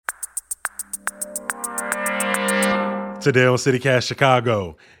Today on CityCast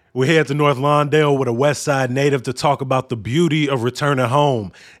Chicago, we head to North Lawndale with a West Side native to talk about the beauty of returning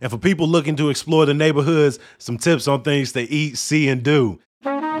home. And for people looking to explore the neighborhoods, some tips on things to eat, see, and do.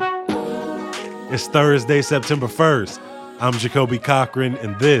 It's Thursday, September 1st. I'm Jacoby Cochran,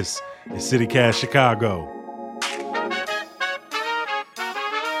 and this is CityCast Chicago.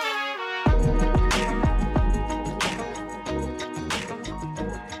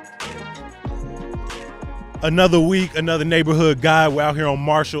 Another week, another neighborhood guide. We're out here on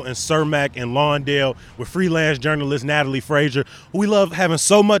Marshall and Cermak and Lawndale with freelance journalist Natalie Frazier, who we love having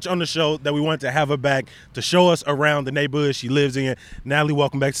so much on the show that we wanted to have her back to show us around the neighborhood she lives in. Natalie,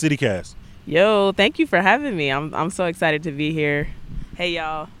 welcome back to CityCast. Yo, thank you for having me. I'm so excited to be here. Hey,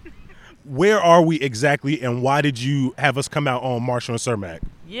 y'all. Where are we exactly, and why did you have us come out on Marshall and Cermak?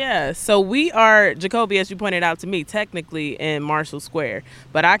 Yeah, so we are, Jacoby, as you pointed out to me, technically in Marshall Square,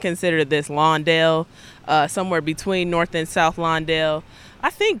 but I consider this Lawndale, somewhere between North and South Lawndale. I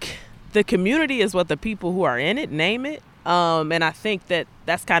think the community is what the people who are in it name it. And I think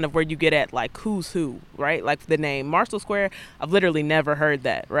that's kind of where you get at, like, who's who, right? Like the name Marshall Square, I've literally never heard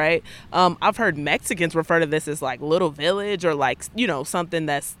that, right? I've heard Mexicans refer to this as like Little Village or like, you know, something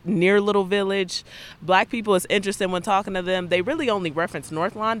that's near Little Village. Black people is interested when talking to them. They really only reference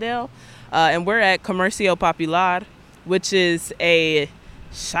North Lawndale. And we're at Comercio Popular, which is a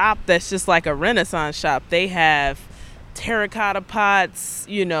shop that's just like a Renaissance shop. They have terracotta pots,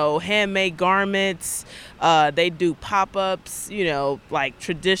 you know, handmade garments. They do pop-ups, you know, like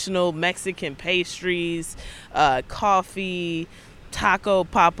traditional Mexican pastries, coffee, taco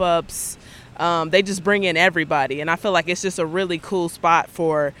pop-ups. They just bring in everybody. And I feel like it's just a really cool spot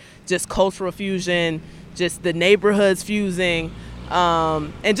for just cultural fusion, just the neighborhoods fusing,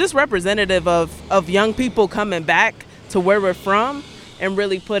 and just representative of young people coming back to where we're from and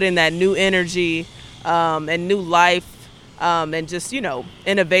really putting that new energy and new life and just, you know,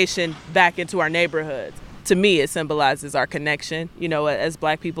 innovation back into our neighborhoods. To me, it symbolizes our connection, you know, as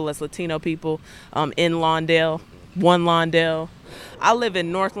Black people, as Latino people in Lawndale, one Lawndale. I live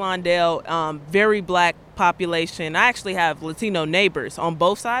in North Lawndale, very Black population. I actually have Latino neighbors on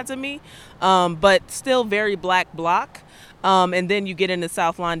both sides of me, but still very Black block. And then you get into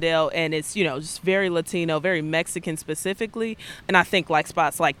South Lawndale and it's, you know, just very Latino, very Mexican specifically. And I think like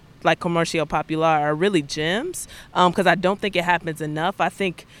spots like Comercio Popular are really gems because I don't think it happens enough. I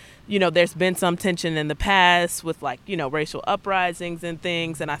think, you know, there's been some tension in the past with like, you know, racial uprisings and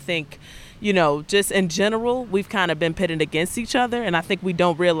things. And I think, you know, just in general, we've kind of been pitted against each other. And I think we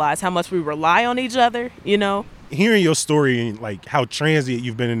don't realize how much we rely on each other, you know. Hearing your story and like how transient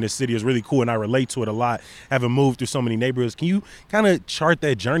you've been in this city is really cool, and I relate to it a lot, having moved through so many neighborhoods. Can you kind of chart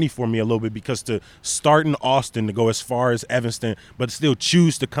that journey for me a little bit? Because to start in Austin, to go as far as Evanston, but still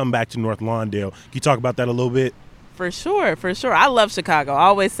choose to come back to North Lawndale. Can you talk about that a little bit? For sure. I love Chicago. I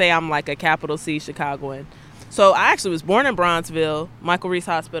always say I'm like a capital C Chicagoan. So I actually was born in Bronzeville, Michael Reese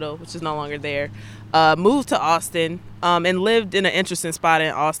Hospital, which is no longer there. Moved to Austin and lived in an interesting spot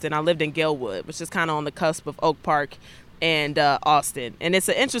in Austin. I lived in Galewood, which is kind of on the cusp of Oak Park and Austin. And it's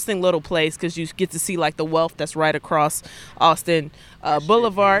an interesting little place because you get to see like the wealth that's right across Austin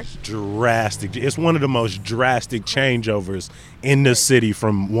Boulevard. Drastic. It's one of the most drastic changeovers in the city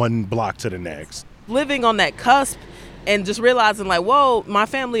from one block to the next. Living on that cusp and just realizing like, whoa, my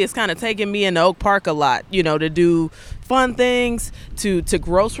family is kind of taking me into Oak Park a lot, you know, to do fun things, to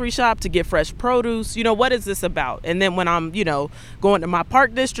grocery shop, to get fresh produce. You know, what is this about? And then when I'm, you know, going to my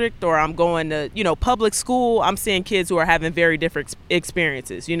park district or I'm going to, you know, public school, I'm seeing kids who are having very different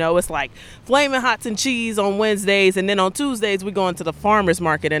experiences. You know, it's like Flamin' Hots and Cheese on Wednesdays, and then on Tuesdays we go into the farmer's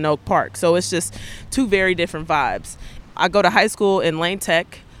market in Oak Park. So it's just two very different vibes. I go to high school in Lane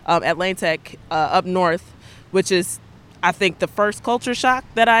Tech, at Lane Tech up north, which is, I think, the first culture shock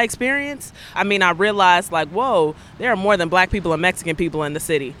that I experienced. I mean, I realized like, whoa, there are more than Black people and Mexican people in the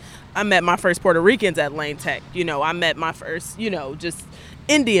city. I met my first Puerto Ricans at Lane Tech. You know, I met my first, you know, just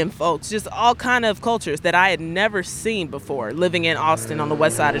Indian folks, just all kind of cultures that I had never seen before living in Austin on the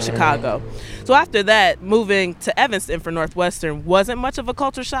west side of Chicago. So after that, moving to Evanston for Northwestern wasn't much of a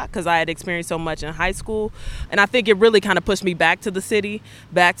culture shock because I had experienced so much in high school. And I think it really kind of pushed me back to the city,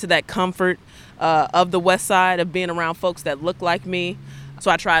 back to that comfort of the west side, of being around folks that look like me.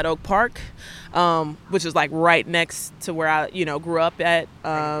 So I tried Oak Park, which is like right next to where I, you know, grew up at.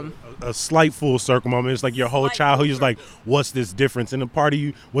 A slight full circle moment. It's like your whole childhood. You're just like, what's this difference? And a part of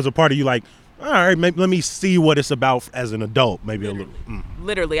you, like, all right, maybe let me see what it's about as an adult, maybe Literally. a little.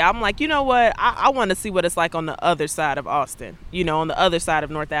 Literally. I'm like, you know what? I want to see what it's like on the other side of Austin, you know, on the other side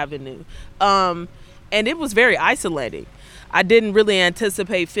of North Avenue. And it was very isolating. I didn't really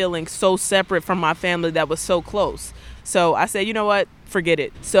anticipate feeling so separate from my family that was so close. So I said, you know what, forget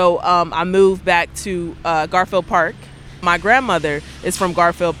it. So I moved back to Garfield Park. My grandmother is from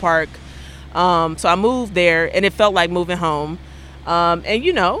Garfield Park. So I moved there, and it felt like moving home. And,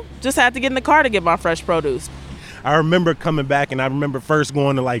 just had to get in the car to get my fresh produce. I remember coming back, and I remember first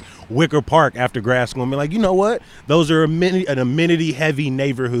going to like Wicker Park after grad school and be like, you know what? Those are an amenity-heavy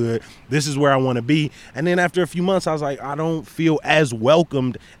neighborhood. This is where I want to be. And then after a few months, I was like, I don't feel as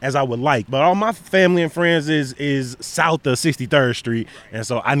welcomed as I would like. But all my family and friends is south of 63rd Street, and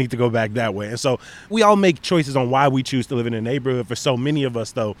so I need to go back that way. And so we all make choices on why we choose to live in a neighborhood. For so many of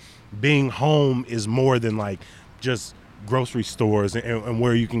us, though, being home is more than like just grocery stores and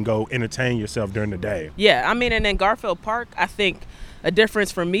where you can go entertain yourself during the day. Yeah, I mean, and in Garfield Park, I think a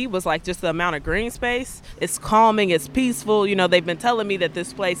difference for me was like just the amount of green space. It's calming, it's peaceful. They've been telling me that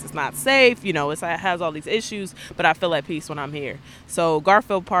this place is not safe. It has all these issues, but I feel at peace when I'm here. So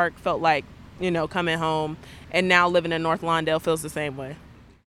Garfield Park felt like, coming home, and now living in North Lawndale feels the same way.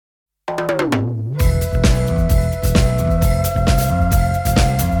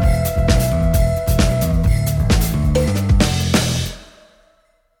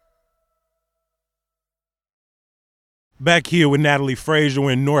 Back here with Natalie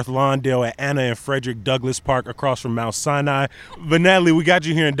Frazier in North Lawndale at Anna and Frederick Douglass Park across from Mount Sinai. But Natalie, we got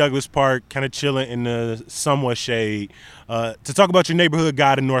you here in Douglass Park, kind of chilling in the somewhat shade, to talk about your neighborhood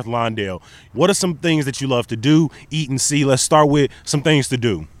guide in North Lawndale. What are some things that you love to do, eat, and see? Let's start with some things to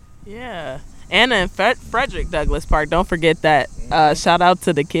do. Yeah. Anna and Frederick Douglass Park. Don't forget that. Shout out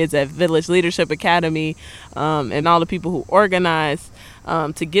to the kids at Village Leadership Academy and all the people who organized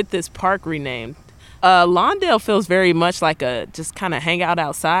to get this park renamed. Lawndale feels very much like a just kind of hang out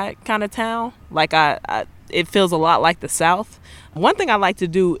outside kind of town. Like it feels a lot like the South. One thing I like to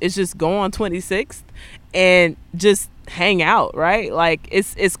do is just go on 26th and just hang out, right? Like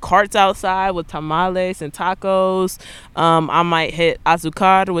it's carts outside with tamales and tacos. I might hit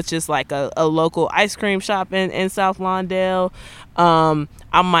Azucar, which is like a local ice cream shop in South Lawndale.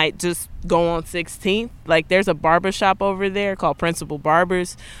 I might just go on 16th. Like there's a barber shop over there called Principal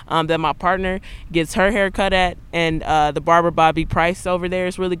Barbers that my partner gets her hair cut at, and the barber Bobby Price over there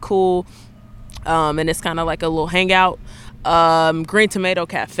is really cool. And it's kind of like a little hangout. Green Tomato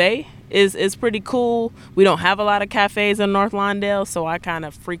Cafe is pretty cool. We don't have a lot of cafes in North Lawndale, so I kind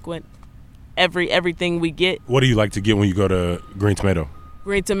of frequent everything we get. What do you like to get when you go to Green Tomato?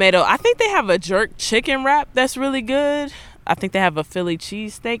 Green Tomato, I think they have a jerk chicken wrap that's really good. I think they have a Philly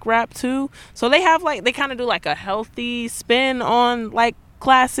cheesesteak wrap too. So they have they kind of do like a healthy spin on like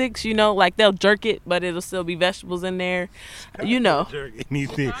classics, like they'll jerk it, but it'll still be vegetables in there, Jerk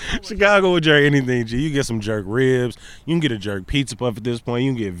anything. Chicago will jerk anything. You get some jerk ribs. You can get a jerk pizza puff at this point.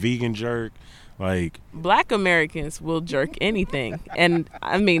 You can get vegan jerk. Like, Black Americans will jerk anything. And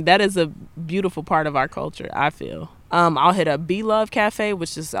I mean, that is a beautiful part of our culture, I feel. I'll hit a Be Love Cafe,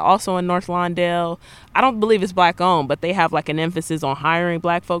 which is also in North Lawndale. I don't believe it's black owned, but they have like an emphasis on hiring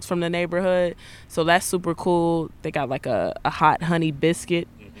black folks from the neighborhood. So that's super cool. They got like a hot honey biscuit,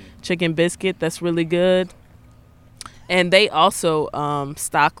 chicken biscuit that's really good. And they also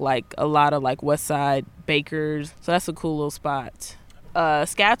stock like a lot of like West Side bakers. So that's a cool little spot.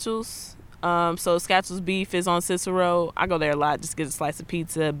 Scatchels. So Scatchels Beef is on Cicero. I go there a lot just to get a slice of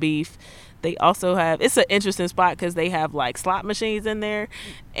pizza, beef. They also have, it's an interesting spot because they have like slot machines in there,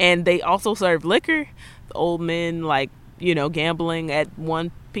 and they also serve liquor. The old men gambling at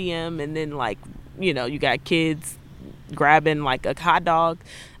 1 p.m. and then you got kids grabbing like a hot dog.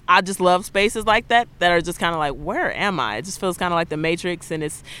 I just love spaces like that are just kind of like, where am I? It just feels kind of like the Matrix, and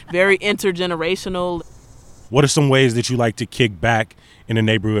it's very intergenerational. What are some ways that you like to kick back in the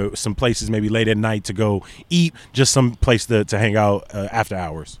neighborhood? Some places maybe late at night to go eat, just some place to hang out after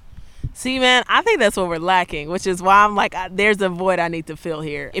hours? See, man, I think that's what we're lacking, which is why I'm like, there's a void I need to fill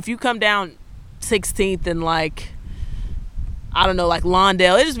here. If you come down 16th and Lawndale,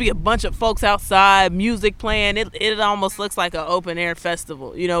 it just be a bunch of folks outside, music playing. It almost looks like an open air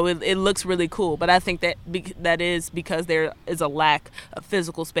festival. It looks really cool. But I think that is because there is a lack of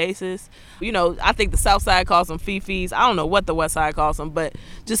physical spaces. I think the South Side calls them fifis. I don't know what the West Side calls them, but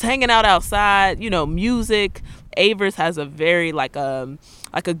just hanging out outside, music. Avers has a very a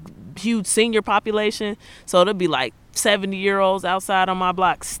huge senior population, so it'll be 70-year-olds outside on my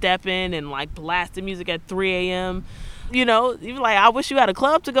block stepping and blasting music at 3 a.m. Even I wish you had a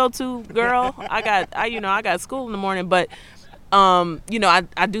club to go to, girl. I got school in the morning, but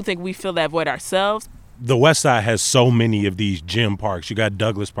I do think we fill that void ourselves. The West Side has so many of these gym parks. You got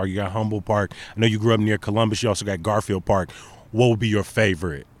Douglass Park, you got Humboldt Park. I know you grew up near Columbus. You also got Garfield Park. What would be your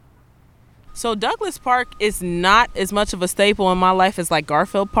favorite? So Douglas Park is not as much of a staple in my life as like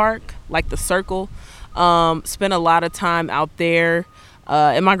Garfield Park, like the Circle. Spent a lot of time out there.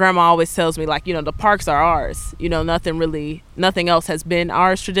 And my grandma always tells me, like, the parks are ours. Nothing else has been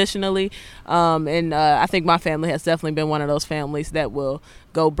ours traditionally. And I think my family has definitely been one of those families that will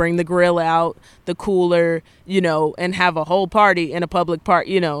go bring the grill out, the cooler, and have a whole party in a public park.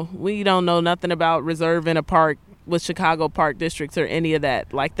 We don't know nothing about reserving a park with Chicago park districts or any of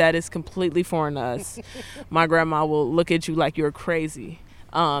that. Like, that is completely foreign to us. My grandma will look at you like you're crazy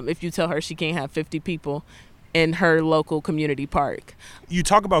if you tell her she can't have 50 people in her local community park. You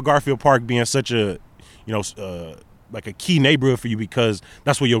talk about Garfield Park being such a, like a key neighborhood for you because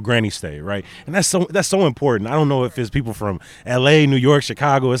that's where your granny stayed, right? And that's so important. I don't know if it's people from L.A., New York,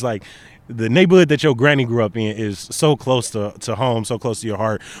 Chicago. It's like the neighborhood that your granny grew up in is so close to home, so close to your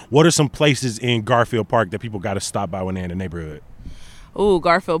heart. What are some places in Garfield Park that people got to stop by when they're in the neighborhood? Ooh,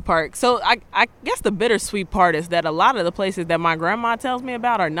 Garfield Park. So I guess the bittersweet part is that a lot of the places that my grandma tells me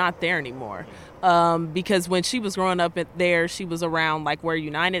about are not there anymore. Because when she was growing up there, she was around like where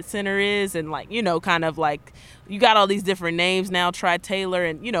United Center is, and like, kind of like, you got all these different names now, Tri-Taylor,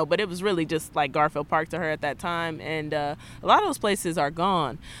 and but it was really just like Garfield Park to her at that time. And a lot of those places are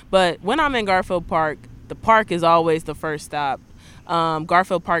gone. But when I'm in Garfield Park, the park is always the first stop.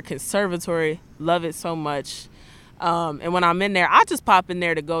 Garfield Park Conservatory, love it so much. And when I'm in there, I just pop in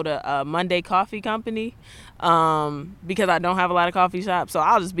there to go to Monday Coffee Company because I don't have a lot of coffee shops. So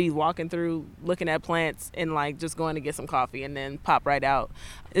I'll just be walking through, looking at plants and like just going to get some coffee and then pop right out.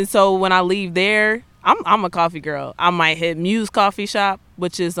 And so when I leave there, I'm a coffee girl. I might hit Muse Coffee Shop,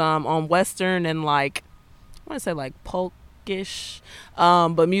 which is on Western and like, I want to say like Polk-ish.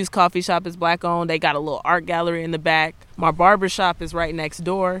 But Muse Coffee Shop is Black owned. They got a little art gallery in the back. My barber shop is right next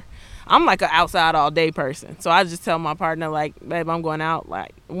door. I'm like an outside all day person. So I just tell my partner, like, babe, I'm going out.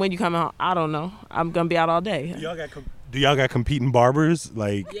 Like, when you coming home? I don't know. I'm going to be out all day. Do y'all got competing barbers?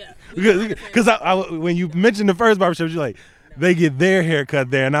 Like, yeah. Because when you mentioned the first barbershop, you're like, they get their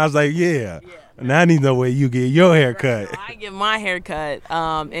haircut there. And I was like, yeah. And I need to know where you get your haircut. Right. I get my haircut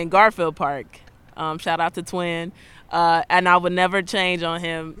in Garfield Park. Shout out to Twin. And I would never change on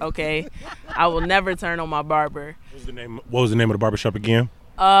him, okay? I will never turn on my barber. What was the name of the barbershop again?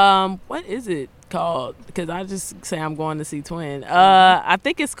 What is it called? Because I just say I'm going to see Twin. I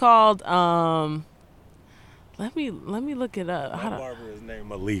think it's called, let me look it up. My barber is named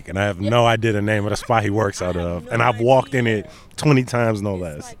Malik, and I have no idea the name of the spot he works out of. And I've walked in it 20 times, no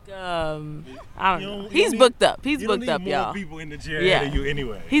less. Like, I don't know. He's booked up. He's booked up, y'all. More people in the chair than you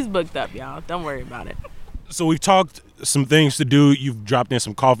anyway. He's booked up, y'all. Don't worry about it. So we've talked some things to do. You've dropped in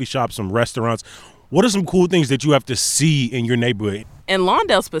some coffee shops, some restaurants. What are some cool things that you have to see in your neighborhood? In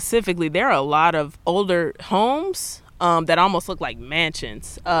Lawndale specifically, there are a lot of older homes that almost look like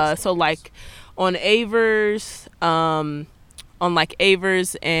mansions. So like on Avers, on like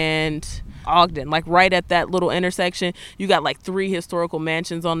Avers and Ogden, like right at that little intersection, you got like 3 historical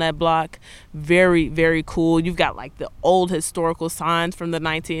mansions on that block. Very, very cool. You've got like the old historical signs from the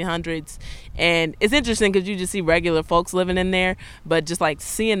 1900s. And it's interesting because you just see regular folks living in there, but just like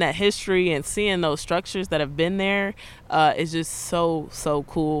seeing that history and seeing those structures that have been there is just so, so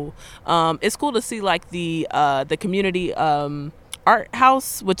cool. It's cool to see like the community art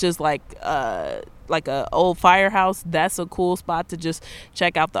house, which is like a old firehouse. That's a cool spot to just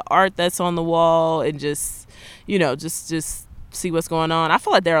check out the art that's on the wall and just see what's going on. I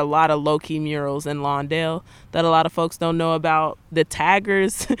feel like there are a lot of low-key murals in Lawndale that a lot of folks don't know about. The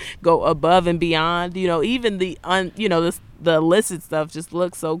taggers go above and beyond. Even the illicit stuff just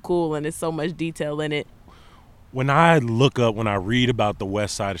looks so cool, and there's so much detail in it. When I read about the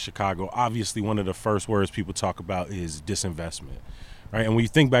west side of Chicago, obviously one of the first words people talk about is disinvestment, right? And when you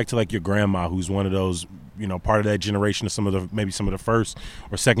think back to like your grandma, who's one of those, part of that generation of maybe some of the first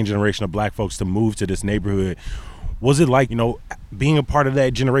or second generation of black folks to move to this neighborhood, was it like, being a part of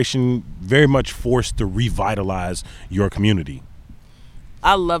that generation very much forced to revitalize your community?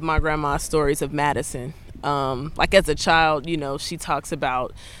 I love my grandma's stories of Madison. Like as a child, she talks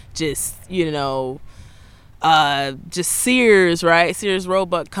about just Sears, right? Sears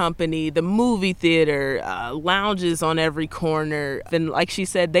Roebuck Company, the movie theater, lounges on every corner. And like she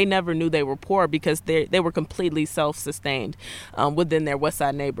said, they never knew they were poor because they were completely self-sustained within their West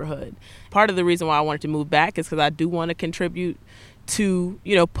Side neighborhood. Part of the reason why I wanted to move back is because I do want to contribute to,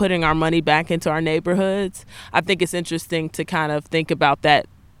 putting our money back into our neighborhoods. I think it's interesting to kind of think about that,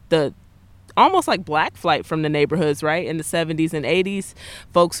 the almost like black flight from the neighborhoods, right? In the 70s and 80s,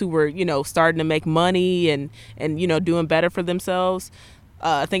 folks who were, starting to make money and doing better for themselves.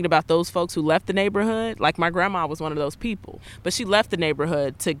 thinking about those folks who left the neighborhood. Like my grandma was one of those people, but she left the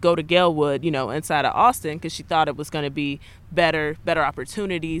neighborhood to go to Galewood, inside of Austin, because she thought it was going to be better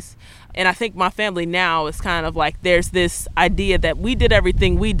opportunities. And I think my family now is kind of like, there's this idea that we did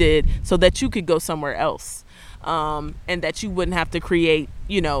everything we did so that you could go somewhere else, and that you wouldn't have to create,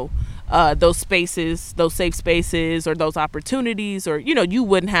 those spaces, those safe spaces, or those opportunities, or, you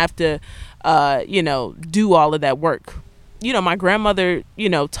wouldn't have to, do all of that work. My grandmother,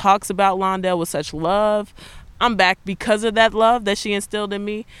 talks about Lawndale with such love. I'm back because of that love that she instilled in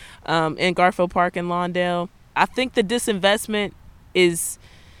me, in Garfield Park and Lawndale. I think the disinvestment is,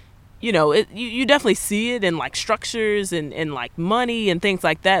 you definitely see it in like structures and like money and things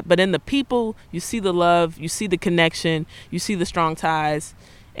like that. But in the people, you see the love, you see the connection, you see the strong ties,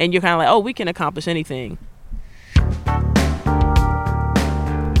 and you're kind of like, oh, we can accomplish anything.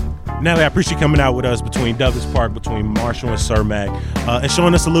 Natalie, I appreciate you coming out with us between Douglas Park, between Marshall and Cermak, and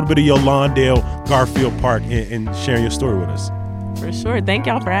showing us a little bit of your Lawndale, Garfield Park, and sharing your story with us. For sure. Thank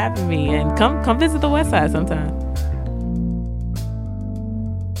y'all for having me, and come visit the West Side sometime.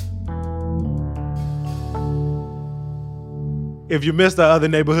 If you missed our other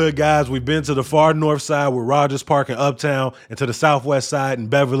neighborhood, guys, we've been to the far north side with Rogers Park and Uptown, and to the southwest side in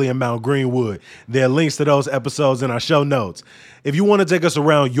Beverly and Mount Greenwood. There are links to those episodes in our show notes. If you want to take us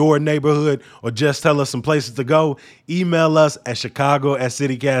around your neighborhood or just tell us some places to go, email us at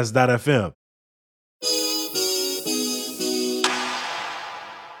chicago@citycast.fm.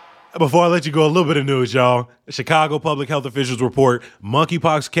 Before I let you go, a little bit of news, y'all. Chicago public health officials report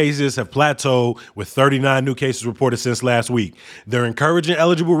monkeypox cases have plateaued with 39 new cases reported since last week. They're encouraging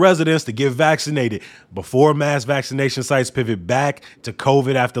eligible residents to get vaccinated before mass vaccination sites pivot back to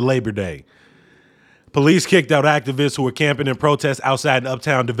COVID after Labor Day. Police kicked out activists who were camping in protest outside an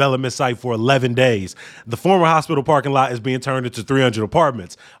Uptown development site for 11 days. The former hospital parking lot is being turned into 300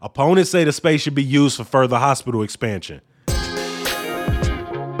 apartments. Opponents say the space should be used for further hospital expansion.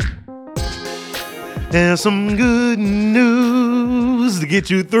 And some good news to get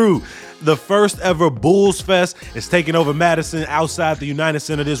you through. The first ever Bulls Fest is taking over Madison outside the United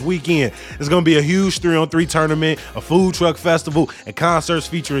Center this weekend. It's going to be a huge 3-on-3 tournament, a food truck festival, and concerts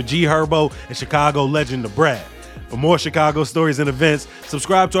featuring G Herbo and Chicago legend The Brat. For more Chicago stories and events,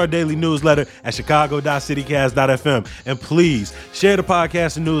 subscribe to our daily newsletter at chicago.citycast.fm. And please share the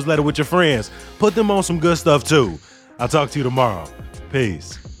podcast and newsletter with your friends. Put them on some good stuff too. I'll talk to you tomorrow.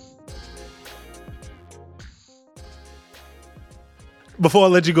 Peace. Before I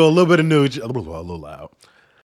let you go, a little bit of news, a little loud.